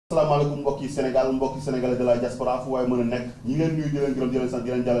asalaamaaleykum mbokki Sénégal mbokki sénégalais de la diaspora fu waaye mën a nekk ñi ngi leen nuyu di leen gërëm di leen sant di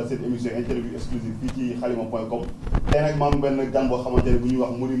leen jàllal seen émission interview exclusive fii ci xalima.com tey nag maam benn gan boo xamante ne bu ñuy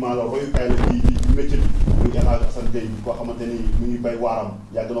wax monument la royukaay la ci métier bi muy Hadji Assane Gueye koo xamante ni mu ngi bay waaram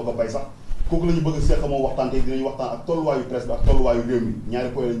yàgg na ko bay sax kooku la ñu bëgg a seq moom waxtaan tey dinañu waxtaan ak tolluwaayu presse bi ak tolluwaayu réew mi ñaari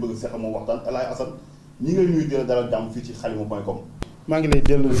point la ñu bëgg a seq moom waxtaan Hadji Assane ñi ngi leen nuyu di leen dalal jàmm fii ci xalima.com. maa ngi lay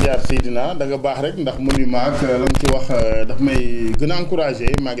dellu ziar Seydina da nga baax rek ndax monument ak la nga ci wax daf may gën a encouragé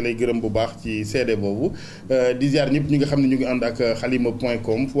maa ngi lay gërëm bu baax ci CD boobu di ziar ñëpp ñi nga xam ne ñu ngi ànd ak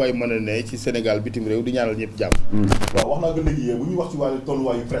xalima.com fu waaye mën a ne ci Sénégal bitim réew di ñaanal ñëpp jàmm. waaw wax naa ko léegi bu ñuy wax ci wàllu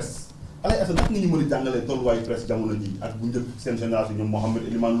tolluwaayu presse Hadji Assane naka nga ñu mën a jàngalee tolluwaayu presse jamono ji ak bu njëkk seen génération ñoom Mouhamed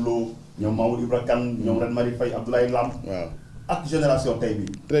Elimane Lo ñoom Mamadou Ibra Kane ñoom Ren Marie Faye Abdoulaye Lam waaw ak génération tey bi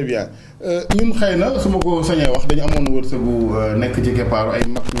très bien ñun xëy na su ma ko sañee wax dañu amoon wërsëgu nekk ci keppaaru ay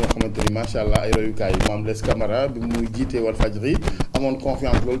mag ñoo xamante ni macha allah ay royukaay maam Les Camara bi muy jiitee Walfadjri amoon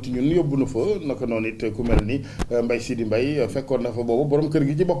confiance loolu ci ñun yóbbu na fa naka noonu it ku mel ni Mbaye Sidi Mbaye fekkoon na fa boobu borom kër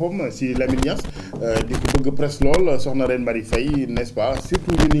gi ci boppam si Lamine Niass di ko bëgg presse lool soxna Ren Marie Faye n'est-ce pas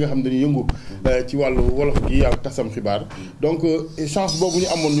surtout ñun ñi nga xam ne dañuy yëngu ci wàllu wolof gi ak tasam xibaar donc chance boobu ñu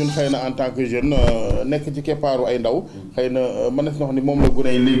amoon ñun xëy na en tant que jeune nekk ci keppaaru ay ndaw xëy na mën na si wax ni moom la gune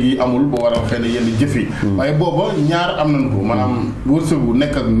yi léegi amul boo war a xëy na yenn jëf yi waaye booba ñaar am nañ ko maanaam wërsëgu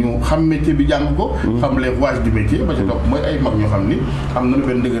nekk ak ñu xam métier bi jàng ko xam les voies du métier ba ci topp mooy ay mag ñoo xam ni am nañu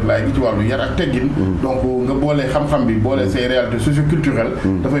benn dëgër laay gi ci wàllu yar ak teggin donc nga boolee xam-xam bi boolee say réalités socio-culturelles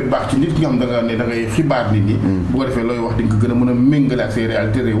dafay baax ci nit ki nga xam da nga ne da ngay xibaar nit ñi bu ko defee looy wax di nga gën a mën a méngale ak say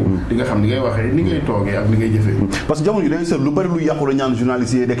réalités réew di nga xam ni ngay waxee ni ngay toogee ak ni ngay jëfee parce que jamono ji dañuy seet lu bari lu yàqu la ñaan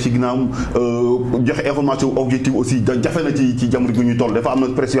journalistes yi nekk ci ginnaaw joxe information objective aussi jafe na ci jamono gi ñuy toll dafa am na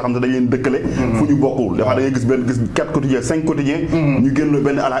presse yoo xam ne dañ leen dëkkale fu ñu bokkul dafa da ngay gis 4 quotidiens 5 quotidiens ñu génn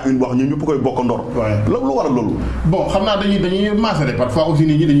benn à la une boo xam ne ñëpp koy bokk ndor lu waral loolu bon xam naa dañuy maasale parfois aussi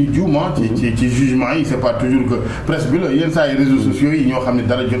nit ñi dañuy juum ci jugement yi c'est pas toujours que presse bi la yenn saa yi réseaux sociaux yi ñoo xam ne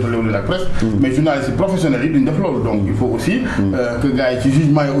dara jotalewu leen ak presse mais journalistes yi professionnels yi duñ def loolu donc il faut aussi que gars yi ci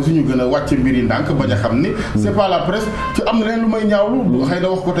jugement yi aussi ñu gën a wàcce mbir yi ndànk bañ a xam ni c'est pas la presse ci am na leen lu may ñaawlu xëy na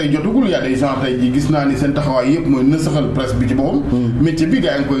wax ko tey jotugul y a des gens tey ji gis naa ni seen taxawaay yëpp mooy nësaxal presse bi ci boppam métier bi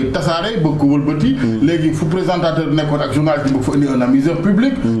gars yi nga koy tasaare bëgg ko wëlbati léegi fu présentateur nekkoon ak journaliste bi bëgg fa indi un amuseur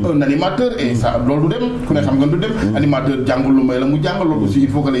public un animateur et ça loolu du dem ku ne xam nga du dem animateur jàngul lu may la mu jàngal loolu aussi il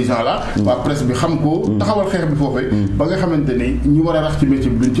faut que les gens là waa presse bi xam ko taxawal xeex bi foofee ba nga xamante ni ñu war a rax ci métier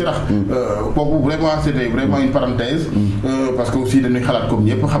bi duñ ci rax kooku vraiment c'était vraiment une parenthèse parce que aussi dañuy xalaat comme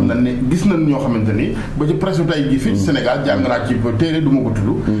ñëpp xam nañ ne gis nañ ñoo xamante ni ba ci presse tey gi fii ci Sénégal jàng naa ci téere du ma ko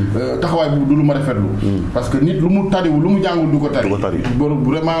tudd taxawaay bu du lu ma rafetlu parce que nit lu mu tariwu lu mu jàngul du ko tari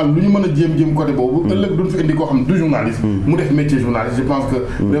vraiment lu ñu mën a jéem côté boobu ëllëg duñ fi indi koo xam du journaliste mu def métier journaliste je pense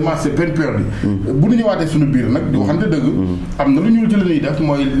que vraiment c'est peine perdue bu ñu ñëwaatee suñu biir nag di waxante dëgg am na lu ñu ci la ñuy def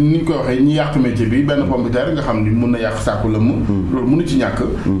mooy ni ñu koy waxee ñi yàq métier bi benn pomme de terre nga xam ni mun na yàq sàkku lëmm loolu mënu ci ñàkk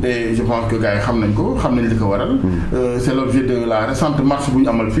et je pense que gars yi xam nañ ko xam nañ li ko waral c'est l'objet de la récente marche bu ñu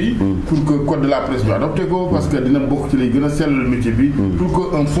amal fii pour que code de la presse bi adopté ko parce que dina bokk ci lay gën a sellal métier bi pour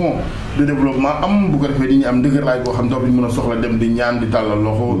que un fonds de développement am bu ko defee di ñu am dëgërlaay boo xam dootu ñu mën a soxla dem di ñaan di tàllal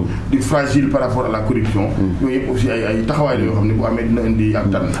loxo di fragile par rapport à la corruption yooyu yëpp aussi ay taxawaay la yoo xam ne bu amee dina indi ak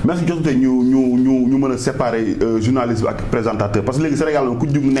tànn merci jotute ñu mën a séparer journaliste ak présentateur parce que léegi Sénégal ku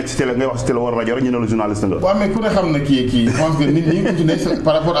jug nekk ci télé ngay wax ci télé war rajo rek ñu ne la journaliste nga waaw mais ku ne xam na kii je pense que nit ñi ku ci ne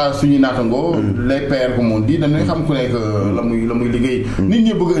par rapport à suñuy naatangoo les pairs comme on dit dañuy xam ku nekk la muy liggéey nit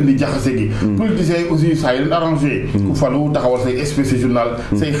ñi bëgg a indi jaxase gi politiciens yi aussi saa yi leen arrangé ku falu taxawal say spécial journal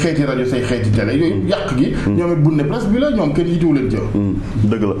say xeeti rajo say xeeti télé yooyu yàq gi ñoom it bu ne presse bi la ñoom kenn yitiwu leen jël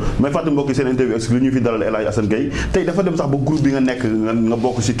dëgg la may fàttali mbokk yi seen interview exclu ñu fi dalal El Hadji Assane Gueye tey dafa dem sax ba groupe bi nga nekk nga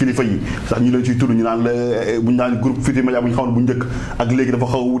bokk ci kilifa yi sax ñu leen ciy tudd ñu naan la bu ñu naan groupe Futurs Médias bu ñu xamoon bu njëkk ak léegi dafa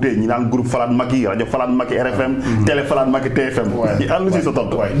xaw a wutee ñu naan groupe Falaat Macky rajo Falaat Macky RFM télé Falaat Macky TFM àll ci sa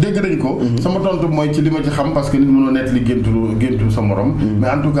tontu dégg nañ ko sama tontu mooy ci li ma ci xam parce que nit mënoo nekk li géntu sa morom mais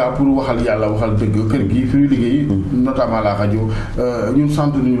en tout cas pour waxal yàlla waxal dëgg kër gi fi liggéey notamment la rajo ñun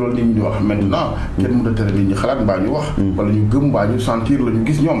sant nañu loolu nit ñi di wax maintenant kenn mën a tere nit ñi xalaat mbaa ñu wax wala ñu gëm mbaa ñu sentir la ñu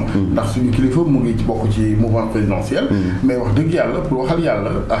gis ñoom ndax suñu kilifa mu ngi ci bokk ci mouvement présidentiel mais wax dëgg yàlla pour waxal yàlla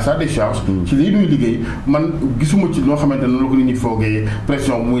à sa décharge ci lii nuy liggéey man gisuma ci loo xamante ne la ko nit ñi foogee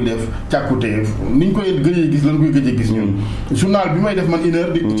pression bu muy def càkkutee ni ñu koy gëjee gis lan koy gëjee gis ñun journal bi may def man une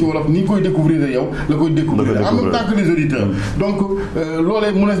heure ci wolof ni ñu koy découvrir yow la koy découvrir en même temps que les auditeurs donc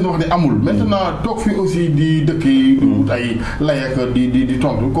loolee mënees na wax ne amul maintenant toog fi aussi di dëkk yi di wut ay layak di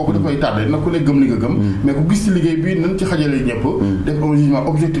tontu kooku dafay tardé na ku ne gëm li nga gëm mais ku gis ci liggéey bi nañ ci xajalee ñëpp def un jugement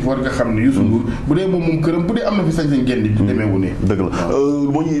objectif war nga xam ne Youssou Ndour bu dee moom këram bu dee am na fi sañ-sañ génn di demeewu ne dëgg la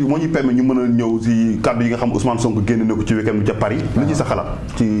moo ñuy permettre ñu mën a ñëw si kàddu yi nga xam Ousmane Sonko génn na ko ci week week-end ca Paris li ci sa xalaat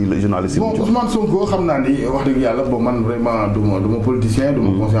ci journaliste bon Ousmane Sonko xam naa ni wax dëgg yàlla bon man vraiment du ma politicien du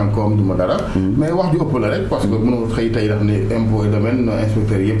ma conseiller en com du ma dara mais wax ju ëpp la rek parce que mënoo xëy tey daf ne impôt et domaine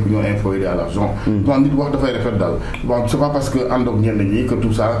inspecteurs yëpp ñoo infoyé à l'argent bon nit wax dafay rafet daal bon c'est pas parce que àndoog ñenn ñi que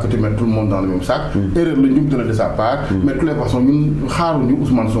tout ça que tu mets tout le monde dans le même sac erreur la njumte la de sa part mais de toutes les façons ñun xaaruñu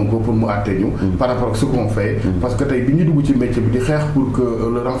Ousmane Sonko pour mu àtte ñu par rapport ak ce qu'on fait parce que tey bi ñu dugg ci métier bi di xeex pour que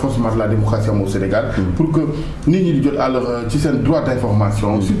le renforcement de la démocratie au Sénégal pour que nit ñi di jot alors ci seen droit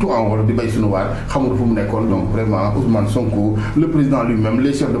d'information surtout en wolof di bay suñu waar xamul fu mu nekkoon donc vraiment Ousmane Sonko le président lui-même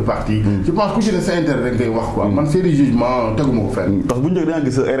les chefs de parti je pense que ci ne sa intérêt rek ngay wax quoi man c'est des jugements teguma ko fenn parce que bu njëkk da nga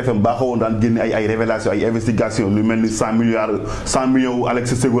gis RFM baaxawoon daan génne ay révélations ay investigations lu mel ni 100 millions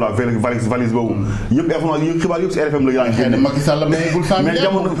Alex Segura valise boobu yëpp information yëpp xibaar yëpp si RFM la yaa ngi génne Macky Sall mayegul 100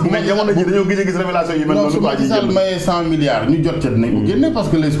 milliards mais jamono ji dañoo gis révélation yu mel noonu su Macky Sall mayee 100 milliards ñu jot ca dinañ ko génne parce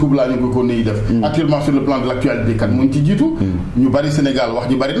que les scoops là ñu ko nii def actuellement sur le plan de l'actualité kat mu ngi ci jiitu ñu bari Sénégal wax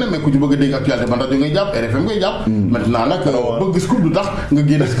ji bari na mais ku ci bëgg a dégg actualité ban rajo ngay jàpp RFM ngay jàpp maintenant nag bëgg scoop du tax nga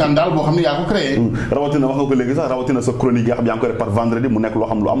génne scandale boo xam ne yaa ko créé rawatina wax nga ko léegi sax rawatina sa chronique yi nga xam yaa ngi koy def par vendredi mu nekk loo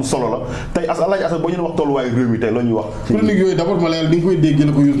xam lu am solo la tey Alaaji Assane boo ñu wax tolluwaayu réew mi tey loo ñuy wax chronique yooyu d'abord ma leen di nga koy déggee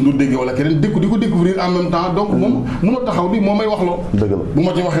la ko Youssou Ndour déggee wala keneen di ko découvrir en même temps donc moom mënoo taxaw di moo may wax loo dëgg la bu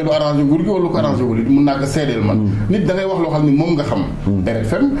ma ci waxee lu arrangé nguur gi wala lu ko arrangé wul it mun naa ko seedeel man nit da ngay wax loo xam ni moom nga xam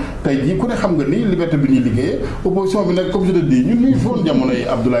RFM tey jii ku ne xam nga ni liberté bi ñuy liggéeyee opposition bi nag comme je te dis ñun ñu ngi fi woon jamonoy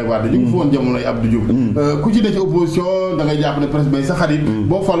Abdoulaye Wade ñu ngi fi woon jamonoy Abdou Diouf ku ci ne ci opposition da ngay jàpp ne presse bay sa xarit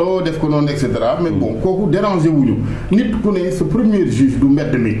boo faloo def ko noonu et cetera mais bon kooku dérangé wuñu nit ku ne sa premier juge du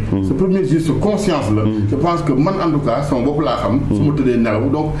mbedd mi sa premier juge sa conscience la je pense que man en tout cas sama bopp laa xam su ma tëddee nelaw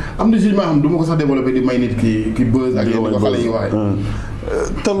donc am na jugement xam du ma ko sax développé di may nit ki buzz ak yéen ko xale yi waxee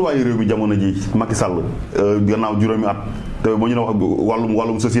tolluwaayu réew mi jamono ji Macky Sall gannaaw juróomi at te moo ñu ne wax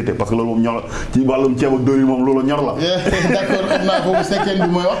wàllum société parce que loolu moom ñor ci wàllum ceeb ak dëwlin moom loolu ñor la. d'accord xam naa foofu sekkeen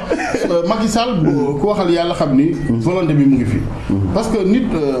bi mooy wax Macky Sall ku waxal yàlla xam ni volonté bi mu ngi fi. parce que nit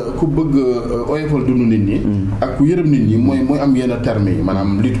ku bëgg oyofal dund nit ñi. ak ku yërëm nit ñi mooy am yenn termes yi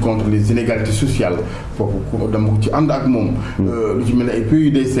maanaam lutte contre les inégalités sociales foofu dama ko ci ànd ak moom. lu ci mel ne ay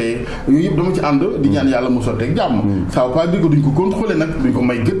PUDC yooyu yëpp dama ci ànd di ñaan yàlla mu sotteeg jàmm. ça veut pas dire que duñ ko contrôler nag duñ ko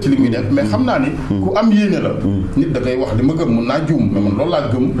may gët ci li muy def mais xam naa ni ku am yéene la. nit da koy wax ma gëm mun naa juum mais man loolu laa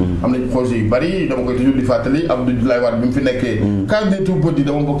gëm am nañ projet yu bari dama koy toujours di fàttali Abdoulaye Wade bi mu fi nekkee case des tout-petits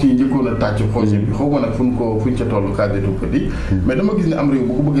dama bokk yi njëkkoon a tàcc projet bi xaw ma nag fu ñu ca toll case des tout-petits mais dama gis ne am réew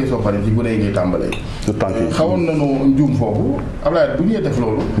bu ko bëggee soo pare ci gune yi ngay tàmbalee xawoon nañu njuum foofu Abdoulaye bu ñuy def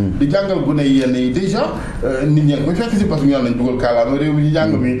loolu di jàngal gune yi yenn yi déjà nit ñi koy fekk si parce que ñu naan nañ dugal kaalaama réew mi ci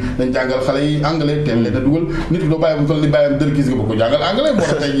jàng mi nañ jàngal xale yi anglais teel leen a dugal nit ki doo bàyyi bu toll ni bàyyam dër gis nga ba ko jàngal anglais moo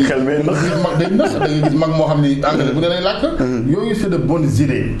tax tey jii mag day nëx da nga gis mag moo xam ni anglais bu ne lay làkk yooyu c'est de bonnes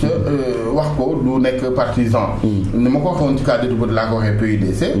idées ca wax ko du nekk partisan ni ma ko waxoon ci cadre bu laa ko waxee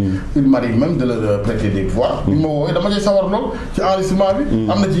PUDC il m'arrive même de leur prêter des voix bi ma woowee dama cay sawar lool ci enregistrement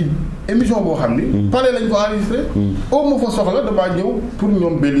bi am na ci émission boo xam ni pare lañ ko enregistré au ma fa soxla damaa ñëw pour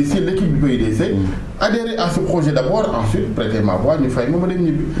ñoom belli si l'équipe du PUDC adhérer à ce projet d'abord ensuite prêter ma voix ñu fay ma dem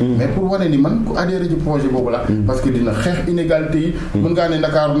ñibbi mais pour wane ni man ku adhérer ci projet boobu la parce que dina xeex inégalité yi mën ngaa ne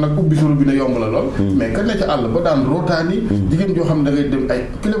Ndakaaru nag ubbi suru bi ne yomb la lool mais ka ne ca àll ba daan rootaani jigéen joo xam ne da ngay dem ay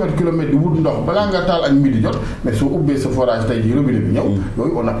kilomètres di wut ndox balaa nga taal ak midi jot mais soo ubbee sa forage tey ji robinet bi ñëw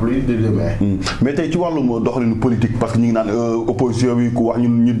yooyu on applaudit de demain mais tey ci wàllum doxalinu politique parce que ñu ngi naan opposition bi ku wax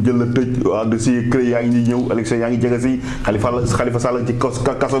ñun ñu jël la tëj de si cré yaa ngi ñëw élection yaa ngi jege si Khalifa Sall ci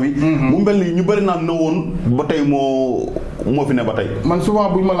kaso bi mu mel ni ñu bëri naan woon ba tey moo fi ne ba tey man souvent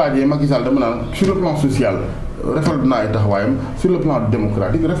bu ñu ma laajee Macky Sall dama naan sur le plan social rafetlu naa ay taxawaayam sur le plan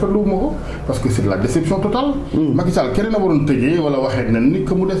démocratique rafetlu ma ko parce que c'est de la déception totale Macky Sall keneen a waroon tëjee wala waxee na ni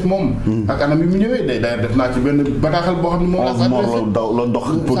que mu des moom ak anam yi mu ñëwee d'ailleurs def naa ci benn bataaxal boo xam ne moom la dox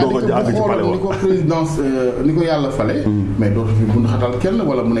pour doog a àgg ci palais ni ko présidence ni ko yàlla fale mais dootu fi bund xatal kenn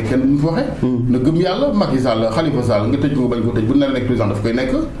wala mu ne kenn bu mu fi waxee na gëm yàlla Macky Sall Khalifa Sall nga tëj ko bañ ko tëj bu nar nekk président daf koy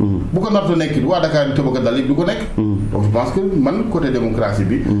nekk bu ko narta nekk waa Dakar yi tëbaka dal du ko nekk donc je pense que man côté démocratie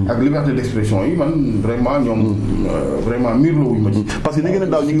bi ak liberté d'expression yi man vraiment ñoom vraiment miir la wuñ ma ci parce que ni ngeen a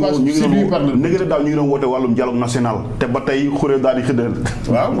daaw ñu ngi doon woote wàllum dialogue national te ba tey xuree daal di xëddal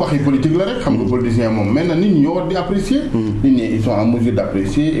waaw waxi politique la rek xam nga politicien moom maintenant nit ñi ñoo war di apprécier nit ñi ils sont en mesure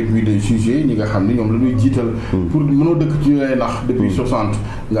d'apprécier et puis de juger ñi nga xam ne ñoom la ñuy jiital pour mënoo dëkk ci lay nax depuis 60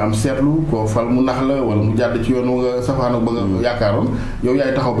 nga am seetlu koo fal mu nax la wala mu jàdd ci yoon wa nga safaano ba nga yaakaaroon yow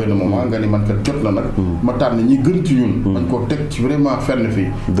yaay taxaw benn moment nga ni man kat jot la nag ma tànn ñi gën ci ñun man koo teg ci vraiment fenn fii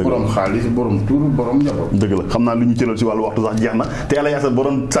borom xaalis borom tur borom njaboot dëgg la xam naa lu ñu cëlal ci wàllu waxtu sax jeex na te yàlla yaasa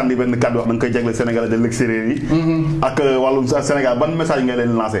borom sànni benn kàddu wax da nga koy jagle Sénégalais de l'extérieur yi ak wàllum Sénégal ban message ngay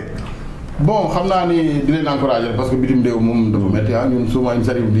leen lancé bon xam naa ni di leen encourager parce que bitim réew moom dafa métti ñun souvent il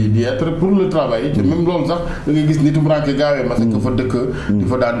s'arrive di être pour le travail te même loolu sax da ngay gis nitu branqué gaawee parce que fa dëkk di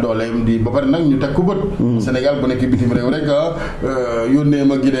fa daan dooleem di ba pare nag ñu teg ko bët Sénégal bu nekk bitim réew rek yónnee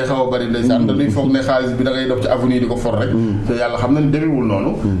ma gi day xaw a bari ndeysaan dañuy foog ne xaalis bi da ngay dox ci avenue di ko for rek te yàlla xam na ni demewul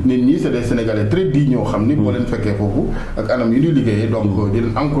noonu nit ñi c'est des Sénégalais très dignes ñoo xam ni boo leen fekkee foofu ak anam yi ñuy liggéeyee donc di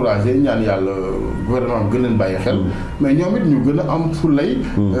leen encourager ñaan yàlla gouvernement bi gën leen bàyyi xel mais ñoom it ñu gën a am fu lay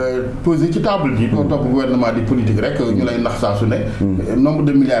posé ci table ji doo topp gouvernement di politique rek ñu lay nax saa su ne nombre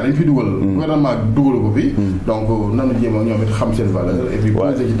de milliards dañ fi dugal gouvernement dugalu ko fi donc nanu jéem a ñoom it xam seen valeur et puis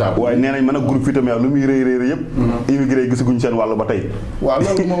posé ci table waaye nee nañ mën a groupe fi tamit lu muy réy réy yëpp immigré gisaguñ seen wàll ba tey waaw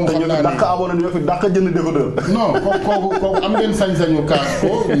loolu moom xam naa dàq abonné ñoo fi dàq jënd décodeur non kooku am ngeen sañ-sañu kaas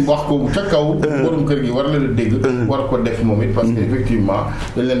ko wax ko ca kaw borom kër gi war leen a dégg war ko def moom it parce que effectivement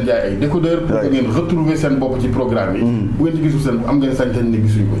dañ leen jaay ay décodeur pour que ngeen retrouver seen bopp ci programme yi bu ngeen ci gisul seen am ngeen sañ-sañ ne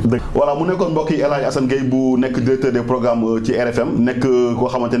gisuñ ko voilà mu nekkoon mbokk yi El Hadji Assane Gueye bu nekk directeur des programmes ci RFM nekk koo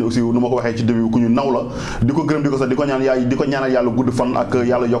xamante ne aussi nu ma ko waxee ci début ku ñu naw la di ko gërëm di ko sax di ko ñaanal yàlla gudd fan ak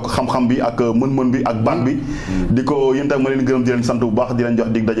yàlla yokk xam-xam bi ak mën-mën bi ak baat bi di ko yéen tam ma leen gërëm di leen sant bu baax di leen jox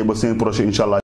dig daje ba semaine prochaine incha allah